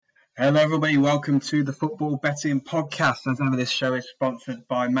Hello, everybody. Welcome to the Football Betting Podcast. As ever, this show is sponsored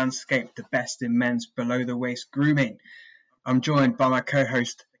by Manscaped, the best in men's below-the-waist grooming. I'm joined by my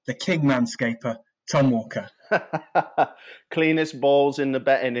co-host, the King Manscaper, Tom Walker. Cleanest balls in the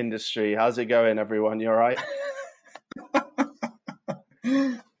betting industry. How's it going, everyone? You all right?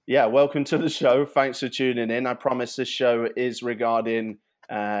 Yeah, welcome to the show. Thanks for tuning in. I promise this show is regarding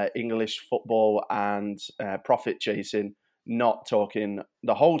English football and profit chasing, not talking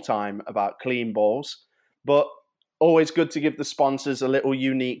the whole time about clean balls. But always good to give the sponsors a little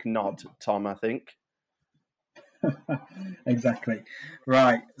unique nod, Tom, I think. Exactly.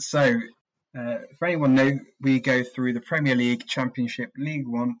 Right. So, for anyone new, we go through the Premier League, Championship, League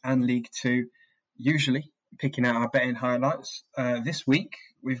One and League Two, usually picking out our betting highlights. This week,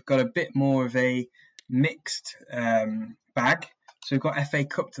 we've got a bit more of a mixed bag. So we've got FA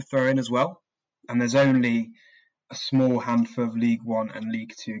Cup to throw in as well. And there's only a small handful of League One and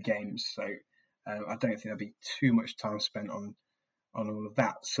League Two games. So I don't think there'll be too much time spent on all of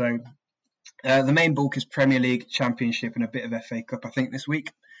that. So the main bulk is Premier League, Championship and a bit of FA Cup, I think, this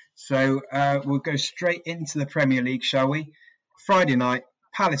week. So we'll go straight into the Premier League, shall we? Friday night,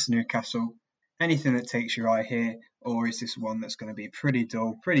 Palace Newcastle. Anything that takes your eye here, or is this one that's going to be pretty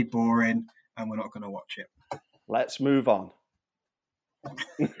dull, pretty boring, and we're not going to watch it? Let's move on.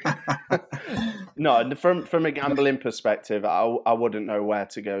 No, from a gambling perspective, I wouldn't know where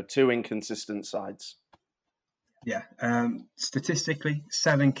to go. Two inconsistent sides. Yeah, statistically,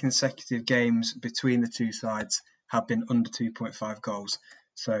 7 consecutive games between the two sides have been under 2.5 goals.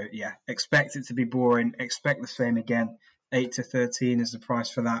 So, yeah, expect it to be boring. Expect the same again. 8-13 is the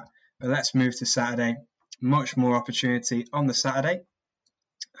price for that. But let's move to Saturday. Much more opportunity on the Saturday.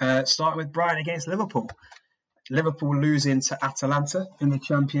 Start with Brighton against Liverpool. Liverpool losing to Atalanta in the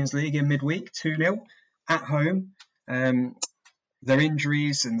Champions League in midweek, 2-0 at home. Their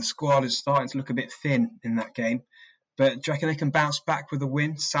injuries and the squad is starting to look a bit thin in that game. But do you reckon they can bounce back with a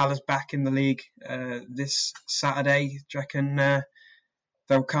win? Salah's back in the league this Saturday. Do you reckon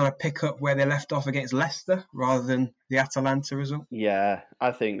they'll kind of pick up where they left off against Leicester rather than the Atalanta result? Yeah,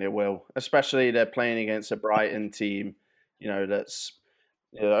 I think they will. Especially they're playing against a Brighton team, that's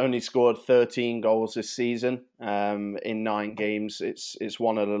only scored 13 goals this season in 9 games. It's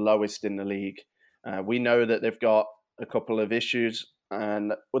one of the lowest in the league. We know that they've got a couple of issues,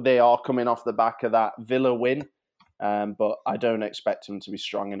 and they are coming off the back of that Villa win. But I don't expect them to be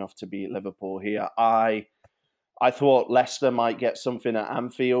strong enough to beat Liverpool here. I thought Leicester might get something at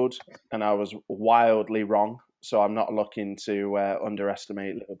Anfield, and I was wildly wrong. So I'm not looking to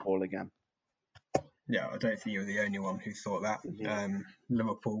underestimate Liverpool again. Yeah, I don't think you're the only one who thought that. Mm-hmm.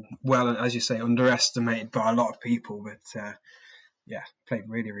 Liverpool, well, as you say, underestimated by a lot of people, but played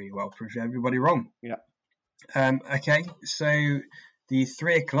really, really well. Proved everybody wrong. Yeah. Okay, so the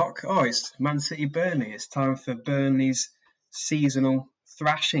 3:00. Oh, it's Man City Burnley. It's time for Burnley's seasonal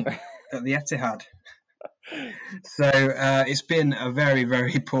thrashing at the Etihad. So it's been a very,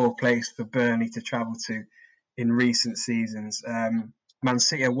 very poor place for Burnley to travel to in recent seasons. Man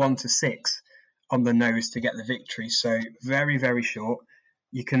City are 1-6 on the nose to get the victory. So very, very short.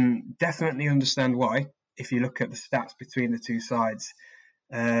 You can definitely understand why if you look at the stats between the two sides.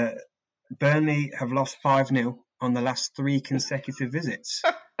 Burnley have lost 5-0 on the last 3 consecutive visits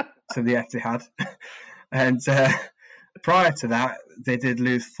to the Etihad. And prior to that, they did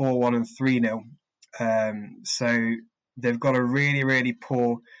lose 4-1 and 3-0. So they've got a really, really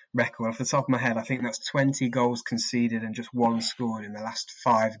poor record. Off the top of my head, I think that's 20 goals conceded and just 1 scored in the last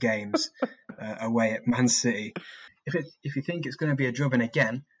 5 games away at Man City. If you think it's going to be a drubbing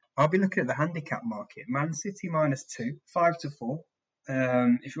again, I'll be looking at the handicap market. Man City -2, 5-4.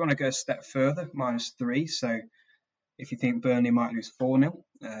 If you want to go a step further, -3. So if you think Burnley might lose 4-0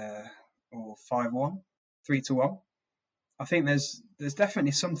 or 5-1, 3-1, I think there's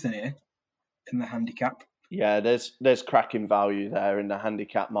definitely something here in the handicap. Yeah, there's cracking value there in the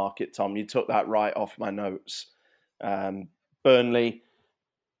handicap market, Tom. You took that right off my notes. Burnley,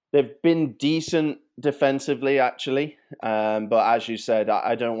 they've been decent defensively, actually. But as you said,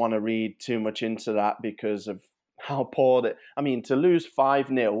 I don't want to read too much into that because of how poor they... I mean, to lose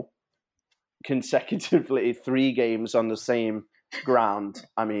 5-0 consecutively 3 games on the same ground,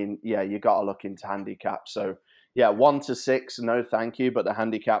 I mean, yeah, you got to look into handicap. So, yeah, 1-6, no thank you. But the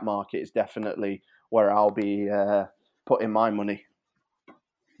handicap market is definitely where I'll be putting my money.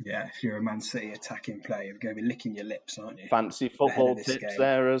 Yeah, if you're a Man City attacking player, you're going to be licking your lips, aren't you? Fancy football tips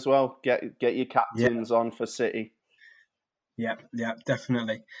there as well. Get your captains on for City. Yeah,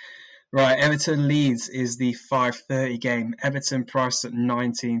 definitely. Right, Everton Leeds is the 5:30 game. Everton priced at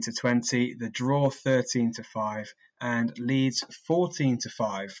 19-20, the draw 13-5, and Leeds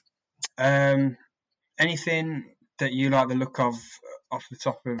 14-5. Anything that you like the look of off the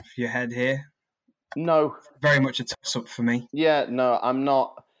top of your head here? No. Very much a toss-up for me. Yeah, no, I'm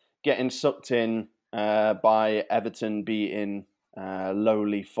not getting sucked in by Everton beating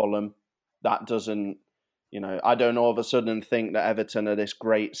lowly Fulham. That doesn't, I don't all of a sudden think that Everton are this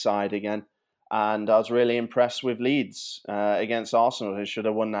great side again. And I was really impressed with Leeds against Arsenal, who should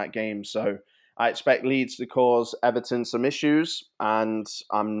have won that game. So I expect Leeds to cause Everton some issues, and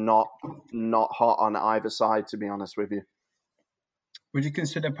I'm not hot on either side, to be honest with you. Would you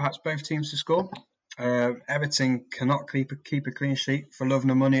consider perhaps both teams to score? Everton cannot keep a clean sheet for love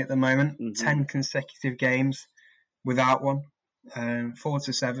nor money at the moment. Mm-hmm. 10 consecutive games without one.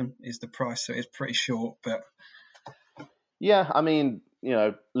 4-7 is the price, so it's pretty short. But yeah, I mean,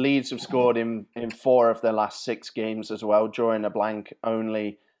 Leeds have scored in 4 of their last 6 games as well, drawing a blank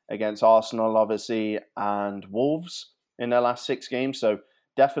only against Arsenal, obviously, and Wolves in their last 6 games. So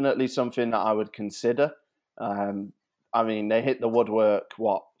definitely something that I would consider. I mean, they hit the woodwork,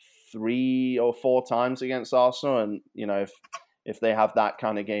 3 or 4 times against Arsenal, and if they have that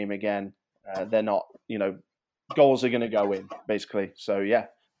kind of game again, they're not, goals are going to go in basically. So yeah,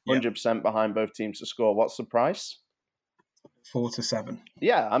 100% behind both teams to score. What's the price? 4-7.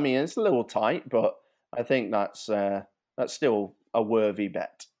 Yeah, I mean it's a little tight, but I think that's still a worthy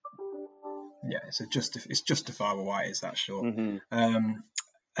bet. Yeah, it's justifiable why it is that short. Mm-hmm.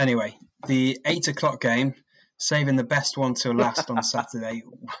 Anyway, the 8:00 game, saving the best one till last on Saturday.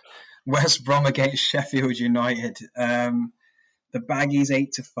 West Brom against Sheffield United. The Baggies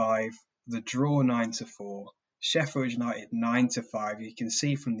 8-5, the draw 9-4, Sheffield United 9-5. You can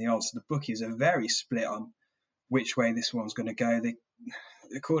see from the odds, the bookies are very split on which way this one's going to go.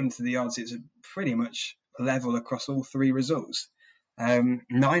 According to the odds, it's pretty much level across all 3 results.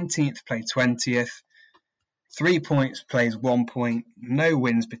 19th play 20th, 3 points plays 1 point, no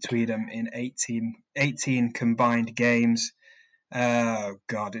wins between them in 18 combined games. Oh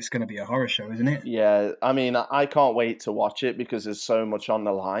God, it's going to be a horror show, isn't it? Yeah, I mean, I can't wait to watch it because there's so much on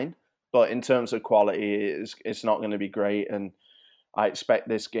the line. But in terms of quality, it's not going to be great, and I expect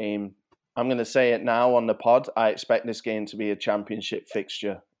this game. I'm going to say it now on the pod. I expect this game to be a championship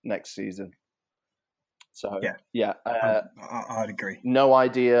fixture next season. So yeah, I'd agree. No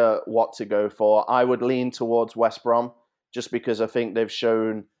idea what to go for. I would lean towards West Brom just because I think they've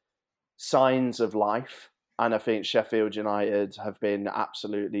shown signs of life. And I think Sheffield United have been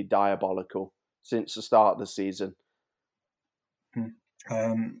absolutely diabolical since the start of the season.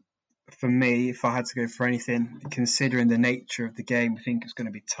 For me, if I had to go for anything, considering the nature of the game, I think it's going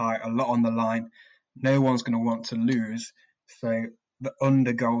to be tight, a lot on the line. No one's going to want to lose. So the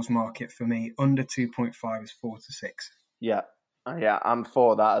under goals market for me, under 2.5 is 4-6. Yeah, I'm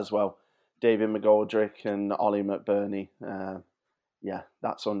for that as well. David McGoldrick and Ollie McBurney. Yeah,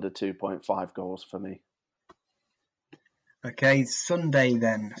 that's under 2.5 goals for me. Okay, Sunday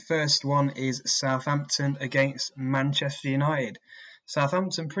then. First one is Southampton against Manchester United.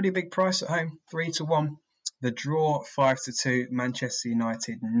 Southampton, pretty big price at home, 3-1. The draw 5-2. Manchester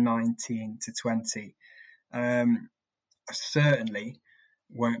United 19-20. I certainly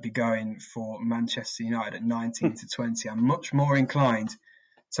won't be going for Manchester United at 19-20. I'm much more inclined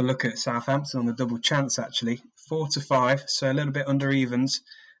to look at Southampton on the double chance actually, 4-5, so a little bit under evens.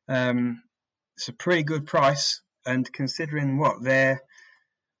 It's a pretty good price. And considering they're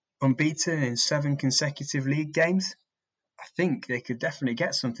unbeaten in 7 consecutive league games, I think they could definitely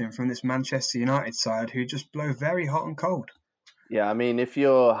get something from this Manchester United side who just blow very hot and cold. Yeah, I mean, if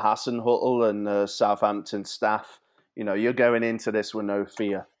you're Hasenhüttl and the Southampton staff, you're going into this with no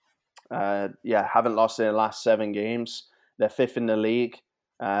fear. Haven't lost in the last 7 games. They're 5th in the league.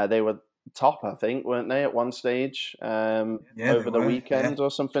 They were top, I think, weren't they, at one stage over the weekend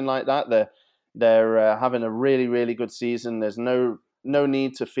or something like that. They're having a really, really good season. There's no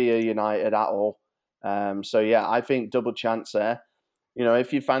need to fear United at all. I think double chance there.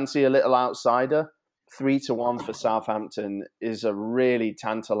 If you fancy a little outsider, 3-1 for Southampton is a really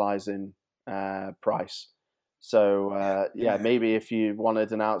tantalising price. So maybe if you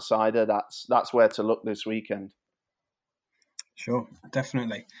wanted an outsider, that's where to look this weekend. Sure,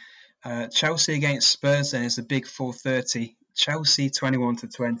 definitely. Chelsea against Spurs then is the big 4:30. Chelsea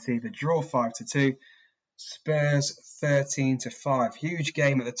 21-20, the draw 5-2. Spurs 13-5. Huge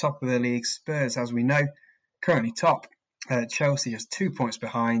game at the top of the league. Spurs, as we know, currently top. Chelsea is 2 points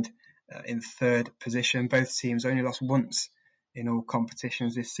behind in 3rd position. Both teams only lost once in all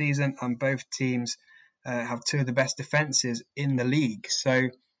competitions this season, and both teams have 2 of the best defences in the league. So,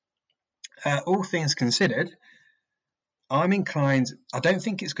 all things considered, I'm inclined. I don't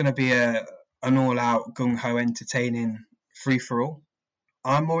think it's going to be an all-out gung-ho entertaining free-for-all.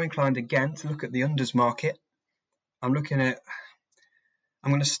 I'm more inclined again to look at the unders market. I'm going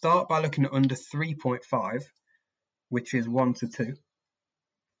to start by looking at under 3.5, which is 1 to 2.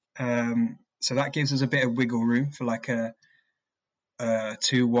 So that gives us a bit of wiggle room for like a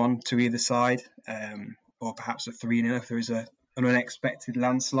 2-1 to either side, or perhaps a 3-0 if there is an unexpected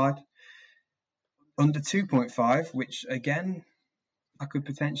landslide. Under 2.5, which again I could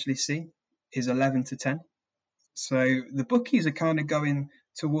potentially see, is 11 to 10. So the bookies are kind of going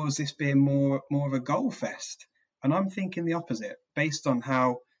towards this being more of a goal fest. And I'm thinking the opposite, based on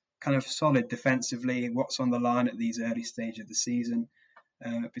how kind of solid defensively, what's on the line at these early stages of the season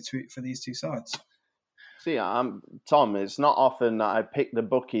for these two sides. See, Tom. It's not often that I pick the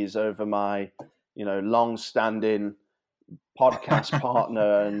bookies over my, long-standing podcast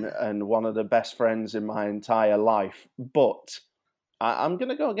partner and one of the best friends in my entire life. But I'm going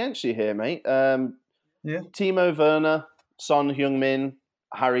to go against you here, mate. Timo Werner, Son Heung-min,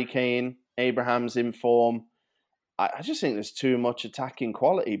 Harry Kane, Abraham's in form. I just think there's too much attacking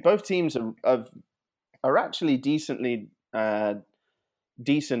quality. Both teams are actually decent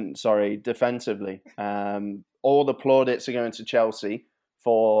defensively. All the plaudits are going to Chelsea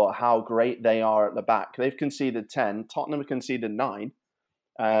for how great they are at the back. They've conceded 10. Tottenham have conceded 9.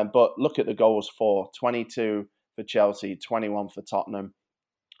 But look at the goals for 22 for Chelsea, 21 for Tottenham.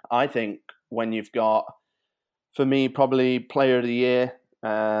 I think when you've got, for me, probably player of the year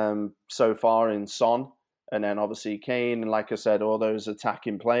so far in Son, and then obviously Kane, and like I said, all those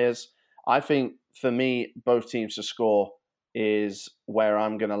attacking players, I think for me, both teams to score is where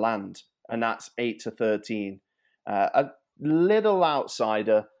I'm going to land, and that's 8 to 13. A little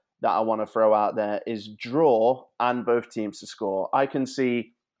outsider that I want to throw out there is draw and both teams to score. I can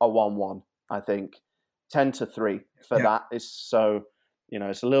see a 1-1, I think. 10 to 3 for that is so,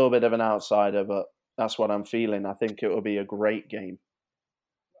 it's a little bit of an outsider, but that's what I'm feeling. I think it will be a great game.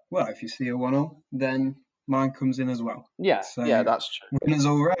 Well, if you see a 1-0, then mine comes in as well. Yeah, that's true. Winners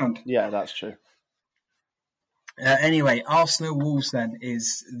all round. Yeah, that's true. Anyway, Arsenal-Wolves then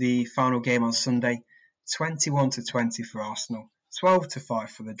is the final game on Sunday. 21 to 20 for Arsenal, 12 to 5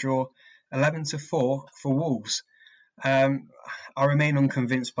 for the draw, 11 to 4 for Wolves. I remain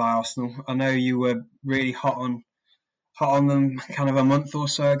unconvinced by Arsenal. I know you were really hot on them kind of a month or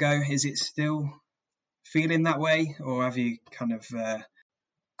so ago. Is it still feeling that way, or have you kind of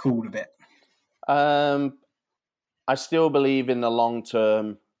cooled a bit? I still believe in the long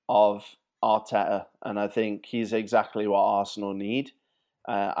term of Arteta, and I think he's exactly what Arsenal need.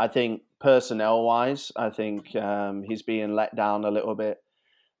 I think personnel-wise, I think he's being let down a little bit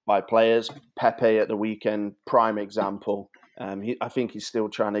by players. Pepe at the weekend, prime example. I think he's still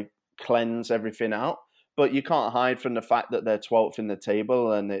trying to cleanse everything out, but you can't hide from the fact that they're 12th in the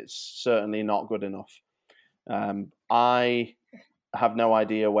table, and it's certainly not good enough. I have no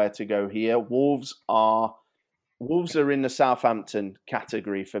idea where to go here. Wolves are in the Southampton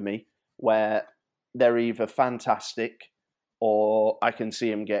category for me, where they're either fantastic or I can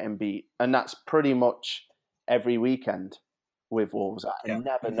see them getting beat. And that's pretty much every weekend with Wolves. I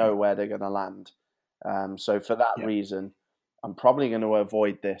never know where they're going to land. So for that reason, I'm probably going to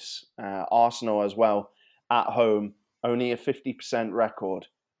avoid this. Arsenal as well, at home, only a 50% record.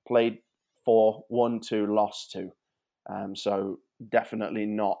 Played 4, 1, 2, lost 2. So definitely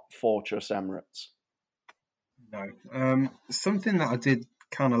not Fortress Emirates. No. Something that I did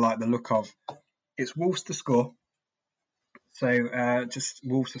kind of like the look of, it's Wolves to score. So just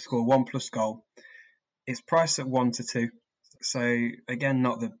Wolves to score 1+ goal. It's priced at 1 to 2. So again,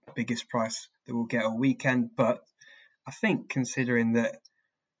 not the biggest price that we'll get all weekend, but I think considering that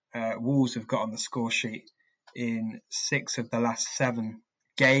Wolves have got on the score sheet in 6 of the last 7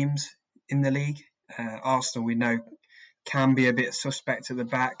 games in the league, Arsenal we know can be a bit suspect at the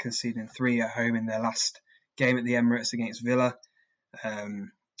back, conceding 3 at home in their last game at the Emirates against Villa.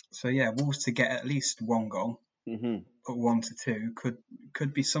 So Wolves to get at least 1 goal, at 1 to 2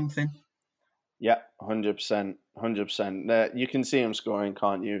 could be something. Yeah, 100%, 100%. You can see them scoring,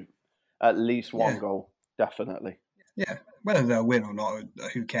 can't you? At least 1 goal, definitely. Yeah, whether they'll win or not,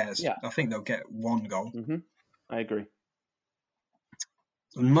 who cares? Yeah. I think they'll get 1 goal. I agree.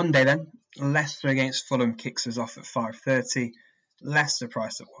 On Monday then, Leicester against Fulham kicks us off at 5:30. Leicester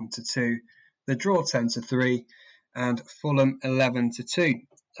priced at 1 to 2. The draw 10 to 3, and Fulham 11 to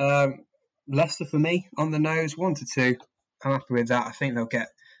 2. Leicester for me on the nose 1 to 2. I'm happy with that. I think they'll get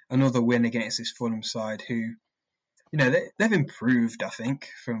another win against this Fulham side, who, they've improved, I think,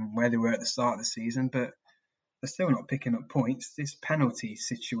 from where they were at the start of the season, but they're still not picking up points. This penalty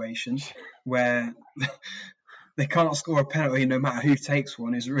situation where they can't score a penalty no matter who takes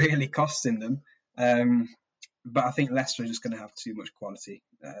one is really costing them. But I think Leicester are just going to have too much quality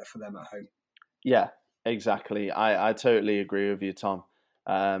for them at home. Yeah, exactly. I totally agree with you, Tom.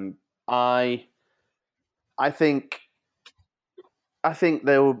 I I think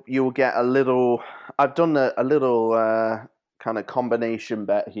you'll get a little. I've done a little kind of combination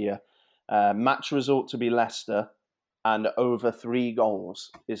bet here. Match result to be Leicester, and over 3 goals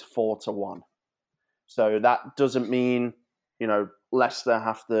is 4-1. So that doesn't mean Leicester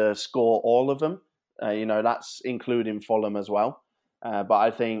have to score all of them. That's including Fulham as well. But I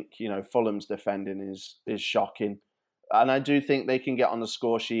think Fulham's defending is shocking, and I do think they can get on the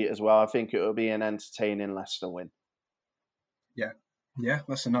score sheet as well. I think it will be an entertaining Leicester win. Yeah,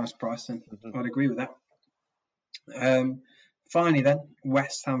 that's a nice price, and Mm-hmm. I'd agree with that. Finally, then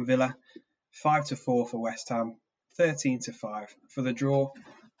West Ham Villa, 5-4 for West Ham, 13-5 for the draw,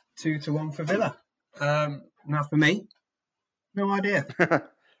 2-1 for Villa. Now for me, no idea.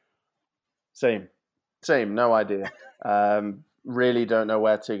 Same, no idea. Really don't know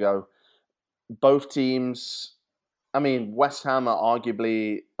where to go. Both teams. I mean, West Ham are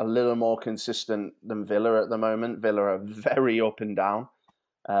arguably a little more consistent than Villa at the moment. Villa are very up and down.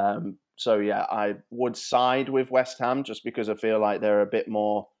 So yeah, I would side with West Ham just because I feel like they're a bit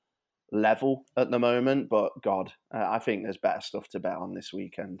more level at the moment. But God, I think there's better stuff to bet on this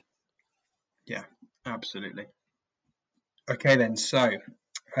weekend. Yeah, absolutely. Okay then, so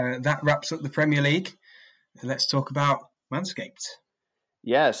that wraps up the Premier League. Let's talk about Manscaped.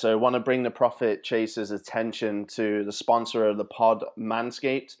 Yeah, so I want to bring the Profit Chasers' attention to the sponsor of the pod,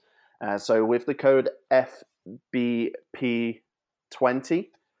 Manscaped. So with the code FBP20,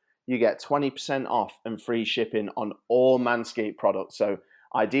 you get 20% off and free shipping on all Manscaped products. So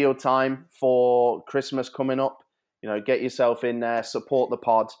ideal time for Christmas coming up. Get yourself in there, support the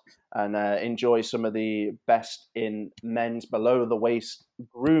pod, and enjoy some of the best in men's below the waist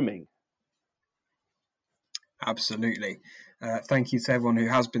grooming. Absolutely. Thank you to everyone who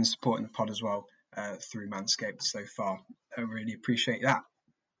has been supporting the pod as well through Manscaped so far. I really appreciate that.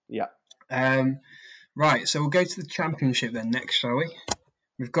 Yeah. Right, so we'll go to the Championship then next, shall we?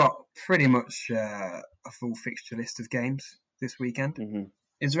 We've got pretty much a full fixture list of games this weekend. Mm-hmm.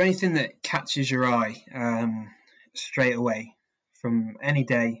 Is there anything that catches your eye straight away from any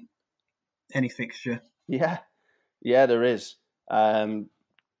day, any fixture? Yeah, there is.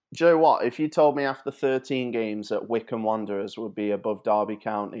 Do you know what? If you told me after 13 games that Wycombe Wanderers would be above Derby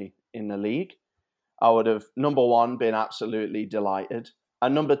County in the league, I would have, number one, been absolutely delighted,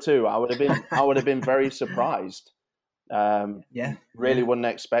 and number two, I would have been very surprised. Really wouldn't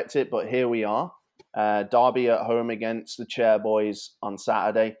expect it, but here we are. Derby at home against the Chairboys on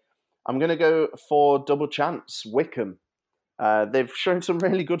Saturday. I'm going to go for double chance Wycombe. They've shown some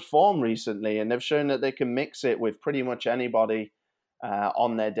really good form recently, and they've shown that they can mix it with pretty much anybody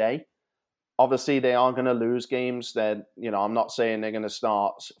on their day. Obviously, they are going to lose games. I'm not saying they're going to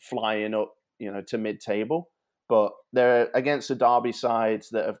start flying up, to mid-table, but they're against the Derby sides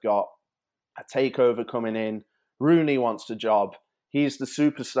that have got a takeover coming in. Rooney wants the job. He's the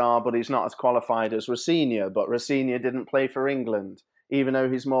superstar, but he's not as qualified as Rosenior. But Rosenior didn't play for England, even though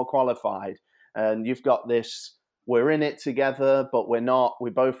he's more qualified. And you've got this, we're in it together, but we're not.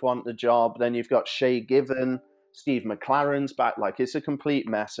 We both want the job. Then you've got Shay Given, Steve McLaren's back. Like, it's a complete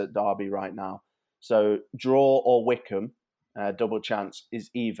mess at Derby right now. So draw or Wycombe, double chance is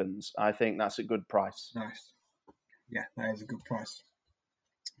evens. I think that's a good price. Nice. Yeah, that is a good price.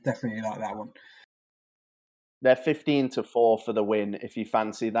 Definitely like that one. They're 15-4 for the win. If you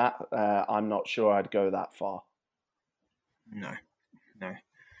fancy that, I'm not sure I'd go that far. No.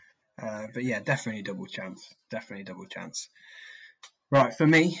 But yeah, definitely double chance. Right, for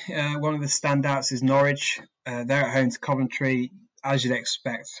me, one of the standouts is Norwich. They're at home to Coventry. As you'd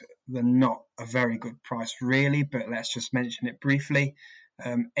expect, they're not a very good price, really, but let's just mention it briefly.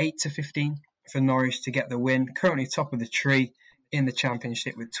 8-15 for Norwich to get the win. Currently top of the tree in the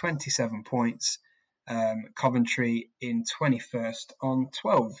Championship with 27 points. Coventry in 21st on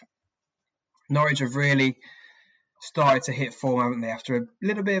 12. Norwich have really started to hit form, haven't they, after a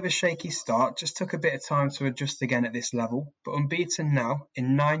little bit of a shaky start. Just took a bit of time to adjust again at this level, but unbeaten now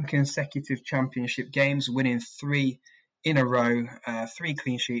in 9 consecutive Championship games, winning 3 in a row, 3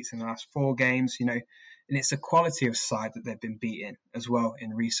 clean sheets in the last 4 games, and it's a quality of side that they've been beating as well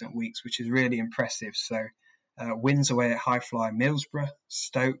in recent weeks, which is really impressive. So wins away at High Fly Middlesbrough,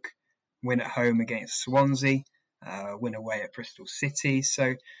 Stoke, win at home against Swansea, win away at Bristol City.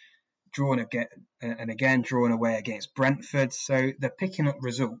 So drawn away against Brentford. So they're picking up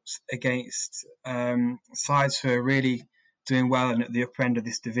results against sides who are really doing well and at the upper end of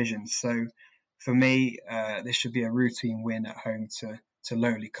this division. So for me, this should be a routine win at home to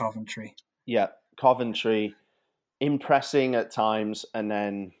lowly Coventry. Yeah, Coventry. impressing at times and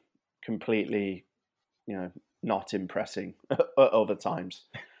then completely, not impressing at other times.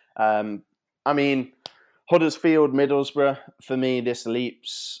 I mean, Huddersfield, Middlesbrough, for me, this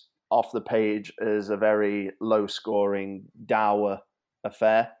leaps off the page as a very low-scoring, dour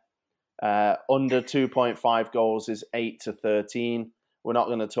affair. Under 2.5 goals is 8-13. We're not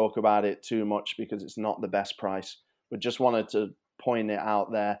going to talk about it too much because it's not the best price. But just wanted to point it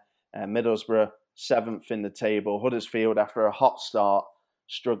out there. Middlesbrough, 7th in the table. Huddersfield, after a hot start,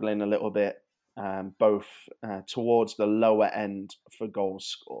 struggling a little bit, both towards the lower end for goals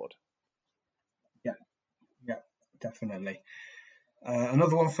scored. Yeah, definitely.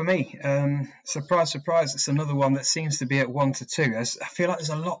 Another one for me. Surprise, surprise. It's another one that seems to be at 1-2. I feel like there's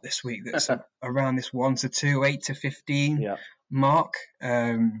a lot this week that's around this 1-2, 8-15 mark.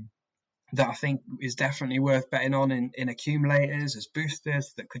 That I think is definitely worth betting on in accumulators as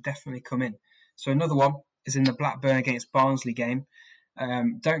boosters that could definitely come in. So another one is in the Blackburn against Barnsley game.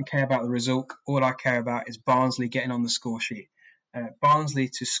 Don't care about the result. All I care about is Barnsley getting on the score sheet. Barnsley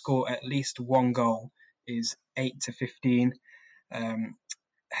to score at least one goal is 8-15.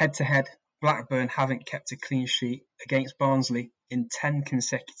 Head-to-head, Blackburn haven't kept a clean sheet against Barnsley in 10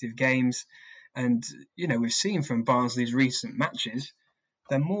 consecutive games. And, we've seen from Barnsley's recent matches,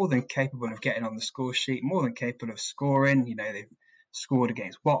 they're more than capable of getting on the score sheet, more than capable of scoring. They've scored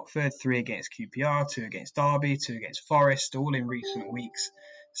against Watford, 3 against QPR, 2 against Derby, 2 against Forest, all in recent weeks.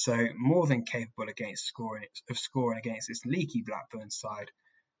 So more than capable of scoring against this leaky Blackburn side.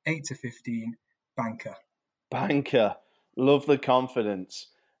 8-15, banker. Banker. Love the confidence.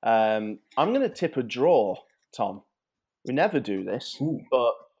 I'm going to tip a draw, Tom. We never do this,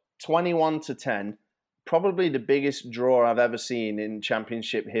 but 21-10, probably the biggest draw I've ever seen in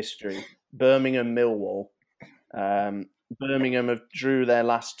Championship history. Birmingham, Millwall. Birmingham have drew their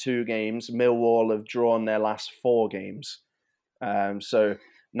last 2 games. Millwall have drawn their last 4 games. So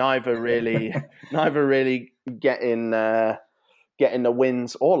neither really getting the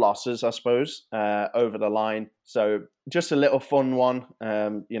wins or losses, I suppose, over the line. So just a little fun one.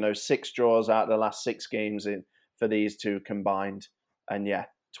 6 draws out of the last 6 games for these two combined. And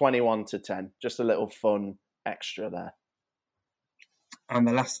 21-10. Just a little fun extra there. And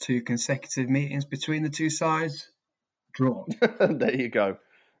the last 2 consecutive meetings between the two sides, drawn. There you go.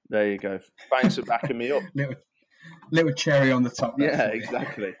 Thanks for backing me up. little cherry on the top. Yeah,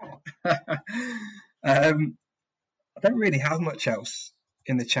 exactly. I don't really have much else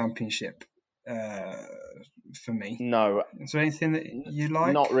in the Championship for me. No. Is there anything that you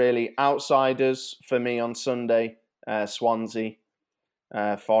like? Not really. Outsiders for me on Sunday, Swansea,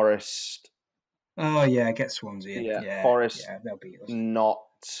 Forest. Oh, yeah, get Swansea. Yeah, Forest they'll beat us. Not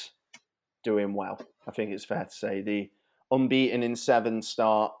doing well, I think it's fair to say. The unbeaten in 7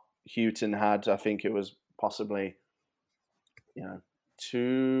 start Houghton had, I think it was possibly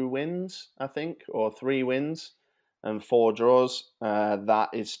 2 wins, I think, or 3 wins and 4 draws. That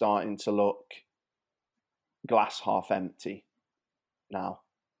is starting to look glass half empty now,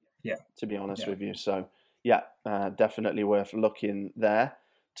 to be honest with you. So, definitely worth looking there.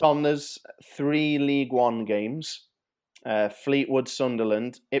 Tom, there's 3 League One games. Fleetwood,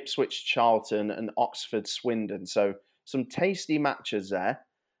 Sunderland, Ipswich, Charlton, and Oxford, Swindon. So some tasty matches there.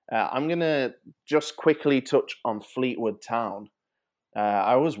 I'm going to just quickly touch on Fleetwood Town.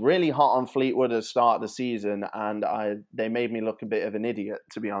 I was really hot on Fleetwood at the start of the season, and they made me look a bit of an idiot,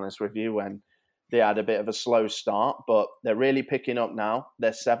 to be honest with you, when they had a bit of a slow start. But they're really picking up now.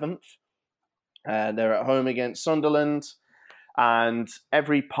 They're 7th. They're at home against Sunderland. And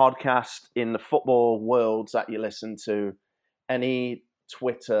every podcast in the football world that you listen to, any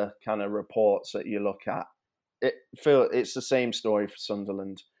Twitter kind of reports that you look at, it's the same story for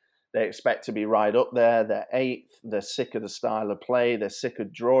Sunderland. They expect to be right up there. They're 8th. They're sick of the style of play. They're sick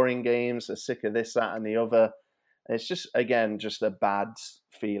of drawing games. They're sick of this, that, and the other. It's just a bad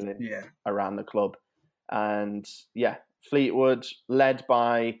feeling around the club. And Fleetwood, led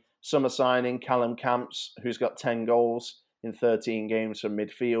by summer signing Callum Camps, who's got 10 goals in 13 games from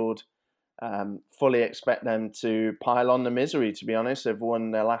midfield. Fully expect them to pile on the misery, to be honest. They've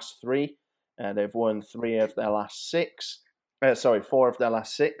won their last 3. They've won 4 of their last 6.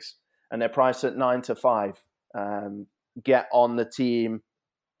 And they're priced at 9-5. Get on the team,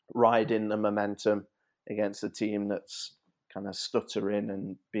 riding the momentum against a team that's kind of stuttering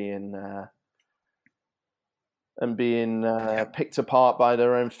and being picked apart by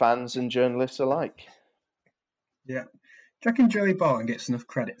their own fans and journalists alike. Yeah. Do you reckon Joey Barton gets enough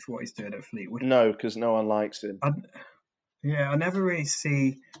credit for what he's doing at Fleetwood? No, because no one likes him. I never really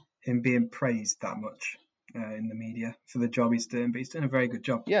see him being praised that much in the media for the job he's doing, but he's doing a very good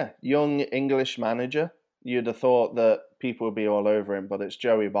job. Yeah, young English manager. you'd have thought that people would be all over him, but it's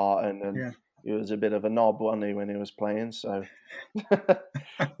Joey Barton, and Yeah. he was a bit of a knob, wasn't he, when he was playing? So,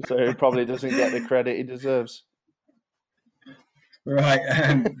 so he probably doesn't get the credit he deserves. Right,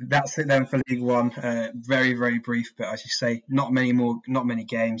 that's it then for League One. Very, very brief, but as you say, not many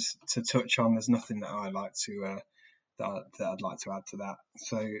games to touch on. There's nothing that I'd like to add to that.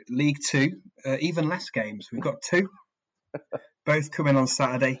 So League Two, even less games. We've got two, both coming on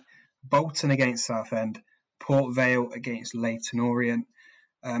Saturday. Bolton against Southend, Port Vale against Leyton Orient.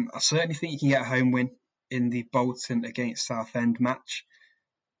 I certainly think you can get a home win in the Bolton against Southend match.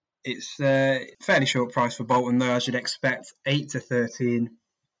 It's a fairly short price for Bolton, though, as you'd expect, 8-13.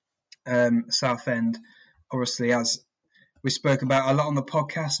 Southend, obviously, as we spoke about a lot on the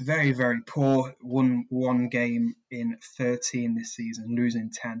podcast, very, very poor. Won one game in 13 this season, losing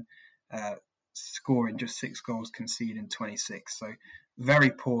 10, scoring just 6 goals, conceding 26. So,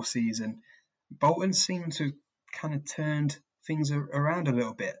 very poor season. Bolton seem to kind of turned things around a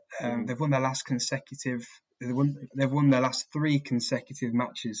little bit. They've won their last consecutive. They've won their last 3 consecutive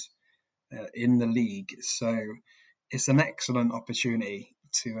matches in the league, so it's an excellent opportunity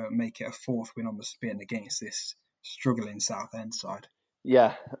to make it a 4th win on the spin against this struggling Southend side.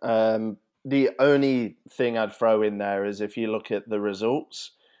 Yeah, the only thing I'd throw in there is if you look at the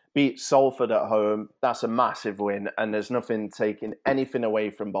results, beat Salford at home, that's a massive win, and there's nothing taking anything away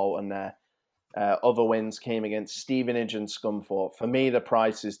from Bolton there. Other wins came against Stevenage and Scunthorpe. For me, the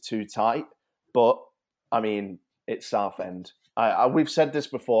price is too tight, but I mean, it's Southend. We've said this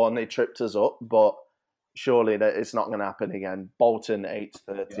before, and they tripped us up, but surely that it's not going to happen again. Bolton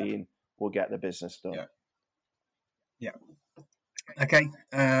 8-13 will get the business done. Yeah. Okay.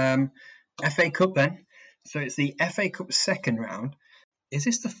 FA Cup then. So it's the FA Cup second round. Is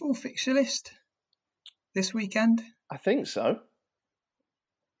this the full fixture list this weekend? I think so.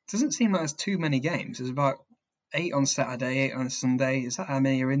 Doesn't seem like there's too many games. There's about 8 on Saturday, 8 on Sunday. Is that how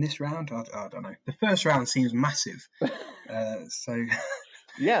many are in this round? I don't know. The first round seems massive.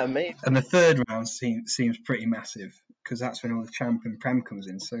 Yeah, maybe. And the third round seems pretty massive because that's when all the Champ and Prem comes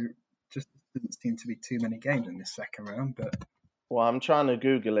in. So just doesn't seem to be too many games in this second round. But well, I'm trying to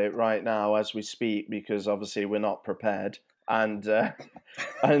Google it right now as we speak because obviously we're not prepared. And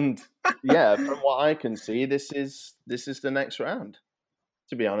yeah, from what I can see, this is the next round.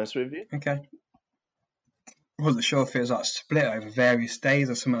 To be honest with you. Okay. I wasn't sure if it was like split over various days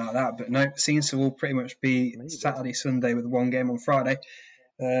or something like that, but no, it seems to all pretty much be Saturday, Sunday with one game on Friday.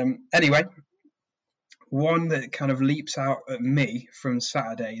 Anyway, one that kind of leaps out at me from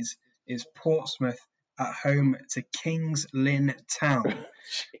Saturdays is Portsmouth at home to Kings Lynn Town.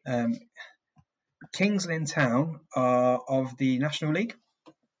 Kings Lynn Town are of the National League.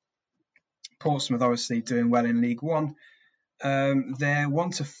 Portsmouth obviously doing well in League One. They're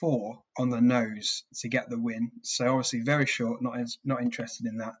 1-4 on the nose to get the win. So obviously very short, not interested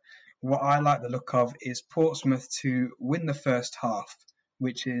in that. What I like the look of is Portsmouth to win the first half,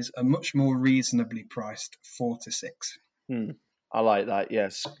 which is a much more reasonably priced 4-6. I like that.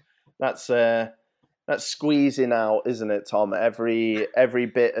 Yes, that's squeezing out, isn't it, Tom? Every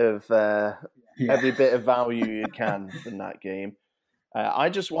bit of every bit of value you can from that game. I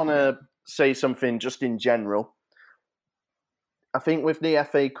just want to say something just in general. I think with the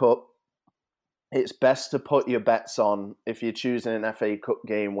FA Cup, it's best to put your bets on if you're choosing an FA Cup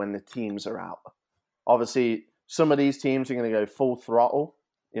game when the teams are out. Obviously, some of these teams are going to go full throttle,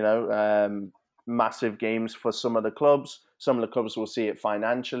 massive games for some of the clubs. Some of the clubs will see it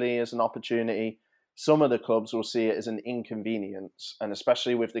financially as an opportunity. Some of the clubs will see it as an inconvenience. And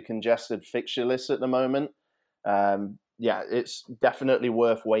especially with the congested fixture list at the moment, it's definitely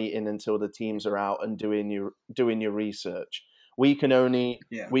worth waiting until the teams are out and doing your research. We can only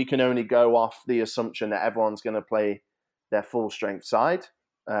go off the assumption that everyone's going to play their full strength side.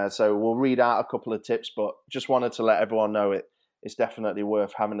 So we'll read out a couple of tips, but just wanted to let everyone know it's definitely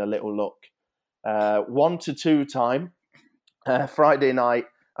worth having a little look. 1-2 time, Friday night.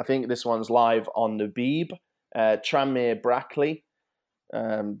 I think this one's live on the Beeb. Tranmere Brackley.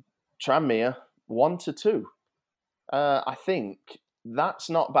 Tranmere 1-2. I think that's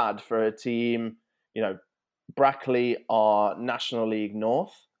not bad for a team. Brackley are National League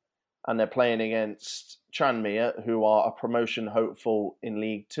North, and they're playing against Tranmere, who are a promotion hopeful in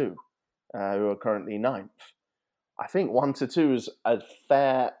League Two, who are currently 9th. I think 1-2 is a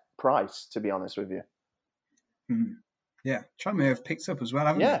fair price, to be honest with you. Yeah, Tranmere have picked up as well,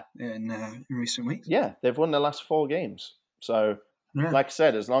 haven't they, in recent weeks? Yeah, they've won the last 4 games. So, like I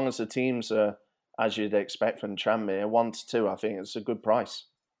said, as long as the teams are as you'd expect from Tranmere, 1-2, I think it's a good price.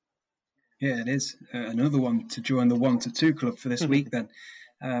 Yeah, it is. Another one to join the 1-2 club for this week then.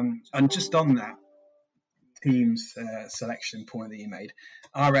 And just on that, teams selection point that you made,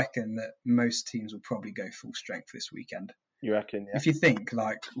 I reckon that most teams will probably go full strength this weekend. You reckon? Yeah. If you think,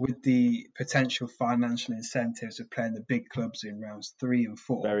 like, with the potential financial incentives of playing the big clubs in rounds 3 and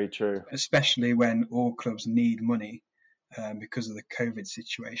 4, Very true. especially when all clubs need money because of the COVID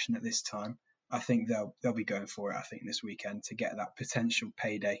situation at this time, I think they'll be going for it. I think this weekend to get that potential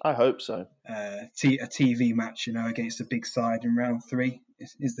payday. I hope so. A TV match, against a big side in round 3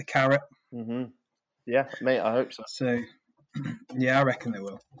 is the carrot. Mm-hmm. Yeah, mate, I hope so. So, yeah, I reckon they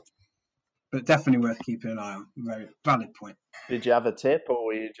will. But definitely worth keeping an eye on. Very valid point. Did you have a tip, or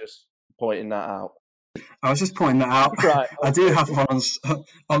were you just pointing that out? I was just pointing that out. Right. I do have one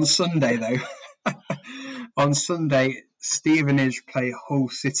on Sunday, though. On Sunday, Stevenage play Hull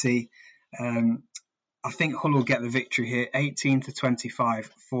City. I think Hull will get the victory here, 18-25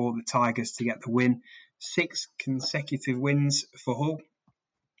 for the Tigers to get the win. 6 consecutive wins for Hull.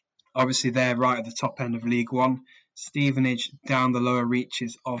 Obviously, they're right at the top end of League One. Stevenage down the lower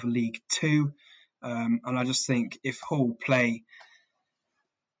reaches of League Two. And I just think if Hull play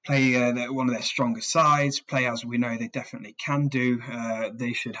one of their stronger sides, play as we know they definitely can do,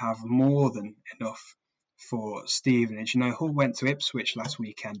 they should have more than enough for Stevenage. Hull went to Ipswich last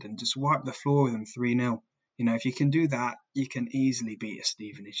weekend and just wiped the floor with them 3-0. If you can do that, you can easily beat a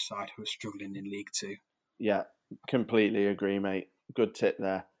Stevenage side who are struggling in League Two. Yeah, completely agree, mate. Good tip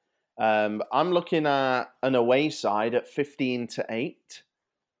there. I'm looking at an away side at 15-8.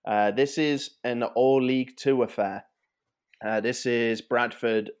 This is an all League Two affair. This is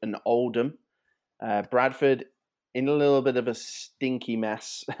Bradford and Oldham. Bradford in a little bit of a stinky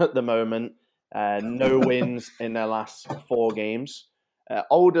mess at the moment. No wins in their last 4 games.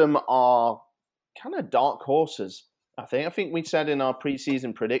 Oldham are kind of dark horses, I think. I think we said in our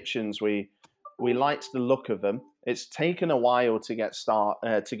pre-season predictions we liked the look of them. It's taken a while to get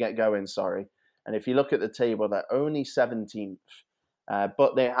going. And if you look at the table, they're only 17th,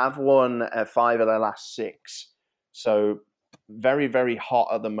 but they have won 5 of their last 6. So very, very hot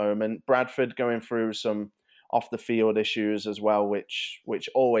at the moment. Bradford going through some off the field issues as well, which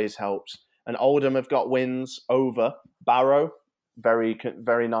always helps. And Oldham have got wins over Barrow, very,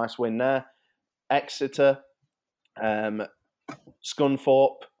 very nice win there. Exeter,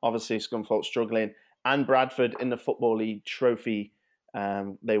 Scunthorpe, obviously Scunthorpe struggling, and Bradford in the Football League Trophy.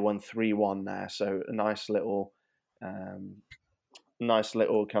 They won 3-1 there, so a nice little kind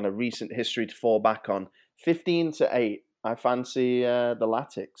of recent history to fall back on. 15-8. I fancy the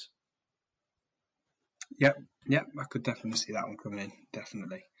Latics. Yep, I could definitely see that one coming in.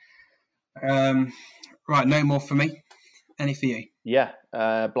 Definitely. Right, no more for me. Any for you? Yeah,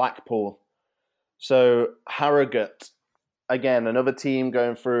 Blackpool. So Harrogate, again, another team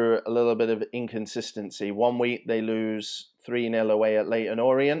going through a little bit of inconsistency. One week they lose 3-0 away at Leyton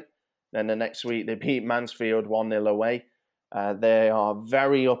Orient. Then the next week they beat Mansfield 1-0 away. They are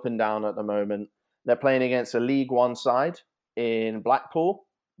very up and down at the moment. They're playing against a League One side in Blackpool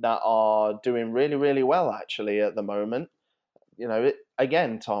that are doing really, really well, actually, at the moment.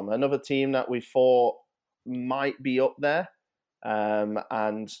 Again, Tom, another team that we thought might be up there and,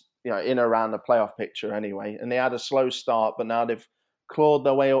 in around the playoff picture anyway. And they had a slow start, but now they've clawed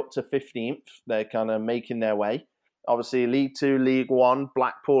their way up to 15th. They're kind of making their way. Obviously, League Two, League One,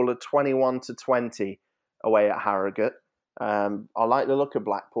 Blackpool are 21-20 away at Harrogate. I like the look of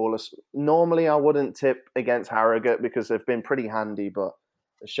Blackpool. Normally, I wouldn't tip against Harrogate because they've been pretty handy, but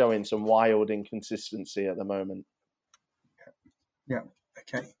they're showing some wild inconsistency at the moment. Yeah.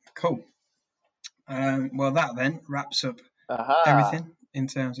 Okay. Cool. Well, that then wraps up everything in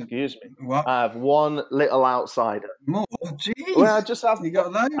terms of. Excuse me. What? I have one little outsider. More? Jeez. Well, I just have. You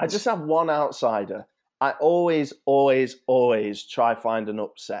got those? I just have one outsider. I always try find an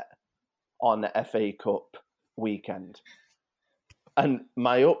upset on the FA Cup weekend. And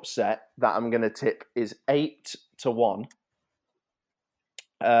my upset that I'm going to tip is 8-1.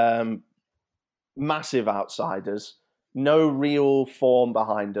 Massive outsiders. No real form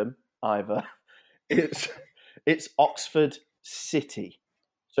behind them either. It's Oxford City.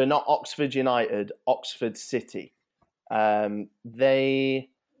 So not Oxford United, Oxford City. They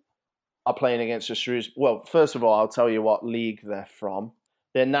are playing against the Shrewsbury. Well, first of all, I'll tell you what league they're from.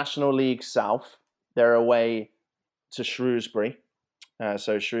 They're National League South. They're away to Shrewsbury.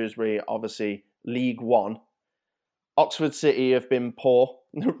 So Shrewsbury, obviously, League One. Oxford City have been poor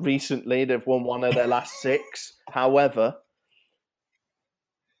recently. They've won 1 of their last 6. However,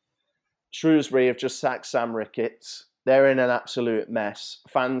 Shrewsbury have just sacked Sam Ricketts. They're in an absolute mess.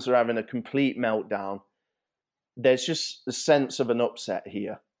 Fans are having a complete meltdown. There's just a sense of an upset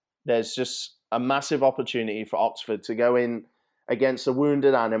here. There's just a massive opportunity for Oxford to go in against a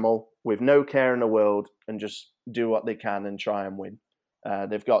wounded animal with no care in the world and just do what they can and try and win.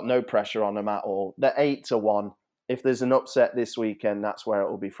 They've got no pressure on them at all. They're 8-1. If there's an upset this weekend, that's where it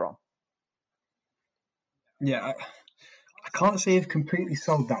will be from. Yeah, I can't say you've completely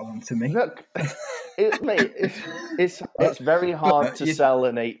sold that one to me. Look, mate, it's very hard to sell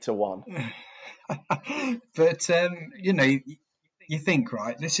an 8-1. But you think,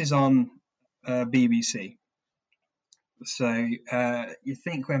 right? This is on BBC, so you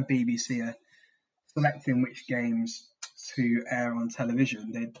think when BBC are selecting which games to air on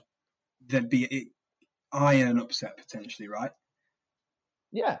television, there'd be an upset potentially, right?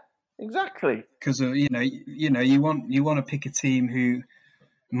 Yeah, exactly. Because you want to pick a team who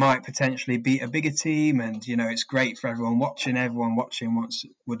might potentially beat a bigger team, and it's great for everyone watching. Everyone watching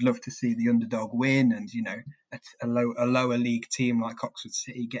would love to see the underdog win, and a lower league team like Oxford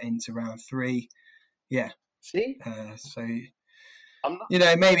City get into round 3. Yeah. See, so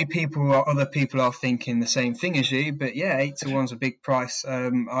maybe other people are thinking the same thing as you, but yeah, 8-1's a big price.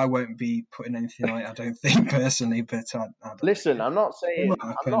 I won't be putting anything on it, I don't think personally, but I don't listen, know. I'm not saying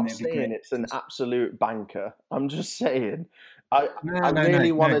it's an absolute banker. I'm just saying I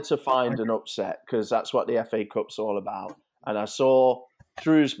really wanted to find an upset because that's what the FA Cup's all about. And I saw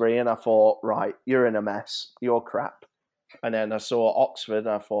Shrewsbury and I thought, right, you're in a mess, you're crap. And then I saw Oxford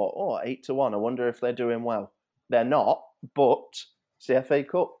and I thought, 8-1. I wonder if they're doing well. They're not, but it's the FA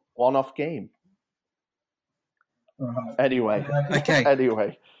Cup, one-off game. Anyway, okay.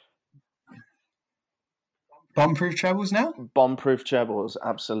 Anyway. Bomb-proof trebles now? Bomb-proof trebles,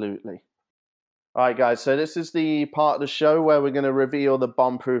 absolutely. All right, guys, so this is the part of the show where we're going to reveal the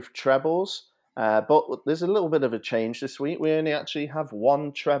bomb-proof trebles. But there's a little bit of a change this week. We only actually have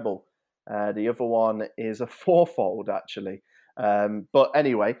one treble. The other one is a fourfold, actually. But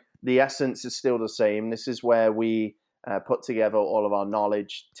anyway, the essence is still the same. This is where we put together all of our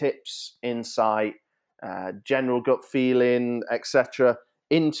knowledge, tips, insight, general gut feeling, etc.,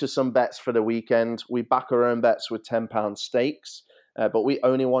 into some bets for the weekend. We back our own bets with £10 stakes, but we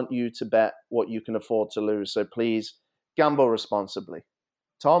only want you to bet what you can afford to lose. So please gamble responsibly.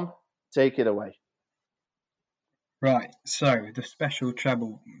 Tom, take it away. Right, so the special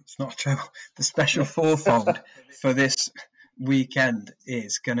treble, it's not a treble, the special fourfold for this weekend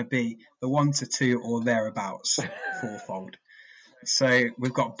is going to be the 1-2 or thereabouts fourfold. So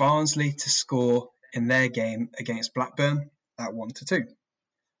we've got Barnsley to score in their game against Blackburn at 1-2.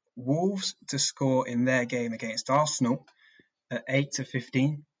 Wolves to score in their game against Arsenal at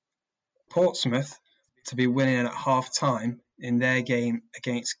 8-15. Portsmouth to be winning at half time in their game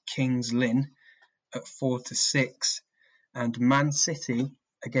against Kings Lynn at 4-6, and Man City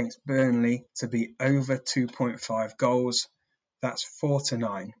against Burnley to be over 2.5 goals. That's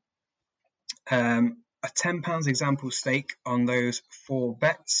 4-9. A £10 example stake on those 4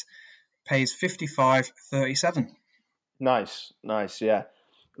 bets pays 55.37. Nice, yeah.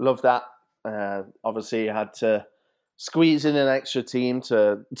 Love that. Obviously, you had to squeeze in an extra team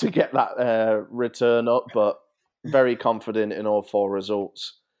to get that return up, but very confident in all 4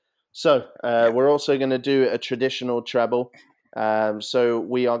 results. So we're also going to do a traditional treble. So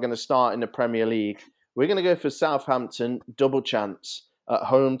we are going to start in the Premier League. We're going to go for Southampton, double chance, at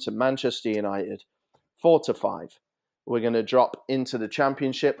home to Manchester United, 4-5. We're going to drop into the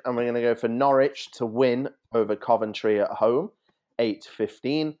Championship and we're going to go for Norwich to win over Coventry at home,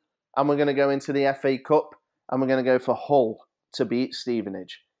 8-15. And we're going to go into the FA Cup and we're going to go for Hull to beat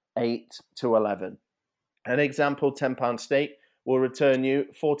Stevenage, 8-11. An example £10 stake will return you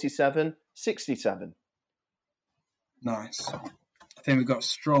 47.67. Nice. I think we've got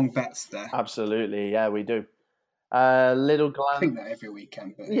strong bets there. Absolutely, yeah, we do. Little glance. I think that every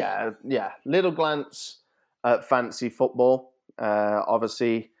weekend. But... Yeah. Little glance at fancy football.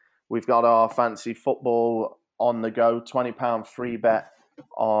 Obviously, we've got our fancy football on the go. £20 free bet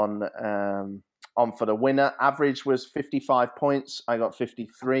on for the winner. Average was 55 points. I got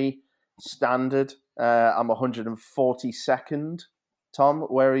 53. Standard. I'm 142nd. Tom,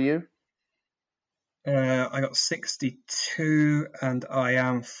 where are you? I got 62 and I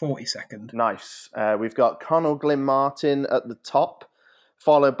am 42nd. Nice. We've got Connell Glyn Martin at the top,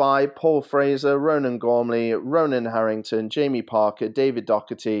 followed by Paul Fraser, Ronan Gormley, Ronan Harrington, Jamie Parker, David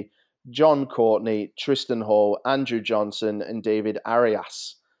Doherty, John Courtney, Tristan Hall, Andrew Johnson, and David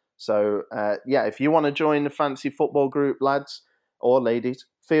Arias. So, if you want to join the fancy football group, lads or ladies,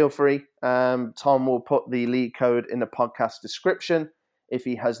 feel free. Tom will put the league code in the podcast description. If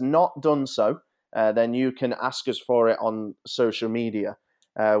he has not done so, then you can ask us for it on social media.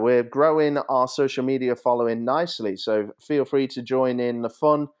 We're growing our social media following nicely, so feel free to join in the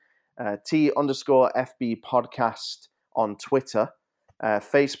fun. T_FB podcast on Twitter,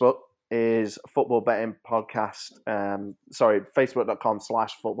 Facebook, is Football Betting Podcast.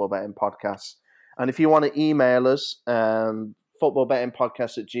 Facebook.com/Football Betting Podcast. And if you want to email us,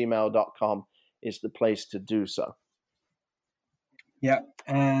 footballbettingpodcast@gmail.com is the place to do so. Yeah,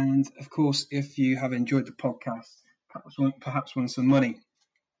 and of course, if you have enjoyed the podcast, perhaps want some money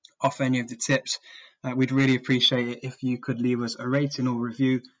off any of the tips, we'd really appreciate it if you could leave us a rating or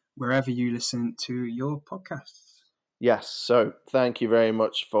review wherever you listen to your podcasts. Yes, so thank you very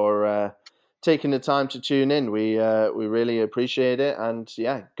much for taking the time to tune in. We really appreciate it, and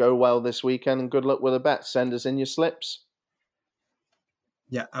yeah, go well this weekend and good luck with the bet. Send us in your slips.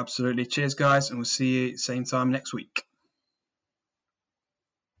 Yeah, absolutely. Cheers, guys, and we'll see you same time next week.